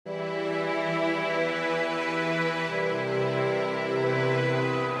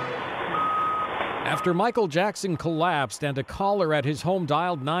After Michael Jackson collapsed and a caller at his home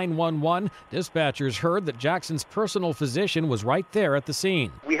dialed 911, dispatchers heard that Jackson's personal physician was right there at the scene.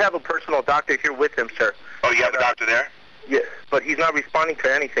 We have a personal doctor here with him, sir. Oh, you have a doctor there? Yes, but he's not responding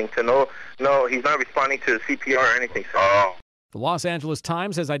to anything. No, he's not responding to CPR or anything, sir. Oh. The Los Angeles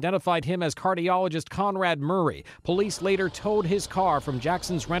Times has identified him as cardiologist Conrad Murray. Police later towed his car from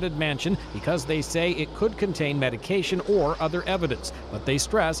Jackson's rented mansion because they say it could contain medication or other evidence. But they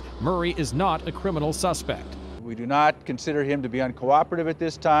stress Murray is not a criminal suspect. We do not consider him to be uncooperative at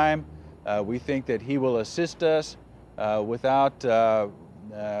this time. We think that he will assist us we think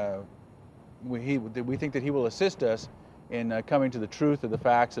that he will assist us in coming to the truth of the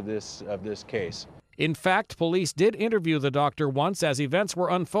facts of this case. In fact, police did interview the doctor once as events were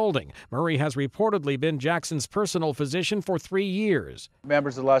unfolding. Murray has reportedly been Jackson's personal physician for 3 years.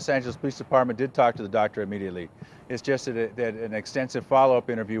 Members of the Los Angeles Police Department did talk to the doctor immediately. It's just that an extensive follow-up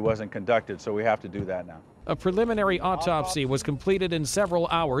interview wasn't conducted, so we have to do that now. A preliminary autopsy was completed in several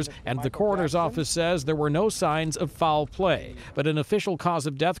hours, and the coroner's office says there were no signs of foul play. But an official cause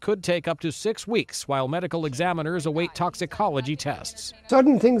of death could take up to 6 weeks while medical examiners await toxicology tests.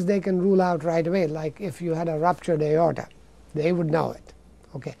 Certain things they can rule out right away, like if you had a ruptured aorta, they would know it.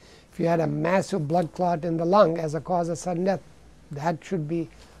 Okay. If you had a massive blood clot in the lung as a cause of sudden death, that should be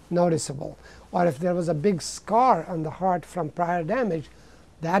noticeable. Or if there was a big scar on the heart from prior damage,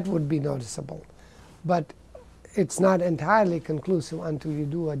 that would be noticeable. But it's not entirely conclusive until you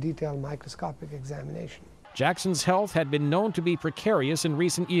do a detailed microscopic examination. Jackson's health had been known to be precarious in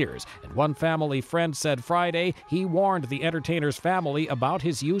recent years, and one family friend said Friday he warned the entertainer's family about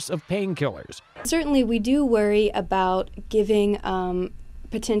his use of painkillers. Certainly, we do worry about giving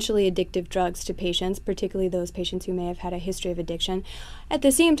potentially addictive drugs to patients, particularly those patients who may have had a history of addiction. At the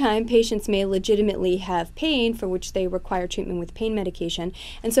same time, patients may legitimately have pain for which they require treatment with pain medication,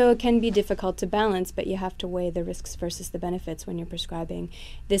 and so it can be difficult to balance, but you have to weigh the risks versus the benefits when you're prescribing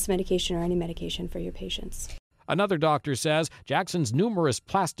this medication or any medication for your patients. Another doctor says Jackson's numerous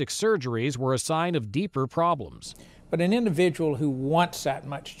plastic surgeries were a sign of deeper problems. But an individual who wants that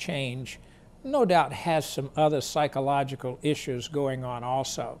much change no doubt has some other psychological issues going on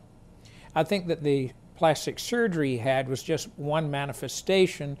also. I think that the plastic surgery he had was just one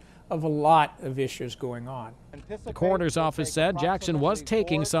manifestation of a lot of issues going on. The coroner's office said Jackson was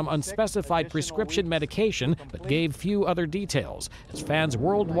taking some unspecified prescription medication but gave few other details. As fans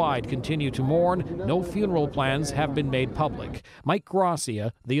worldwide continue to mourn, no funeral plans have been made public. Mike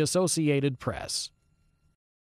Gracia, The Associated Press.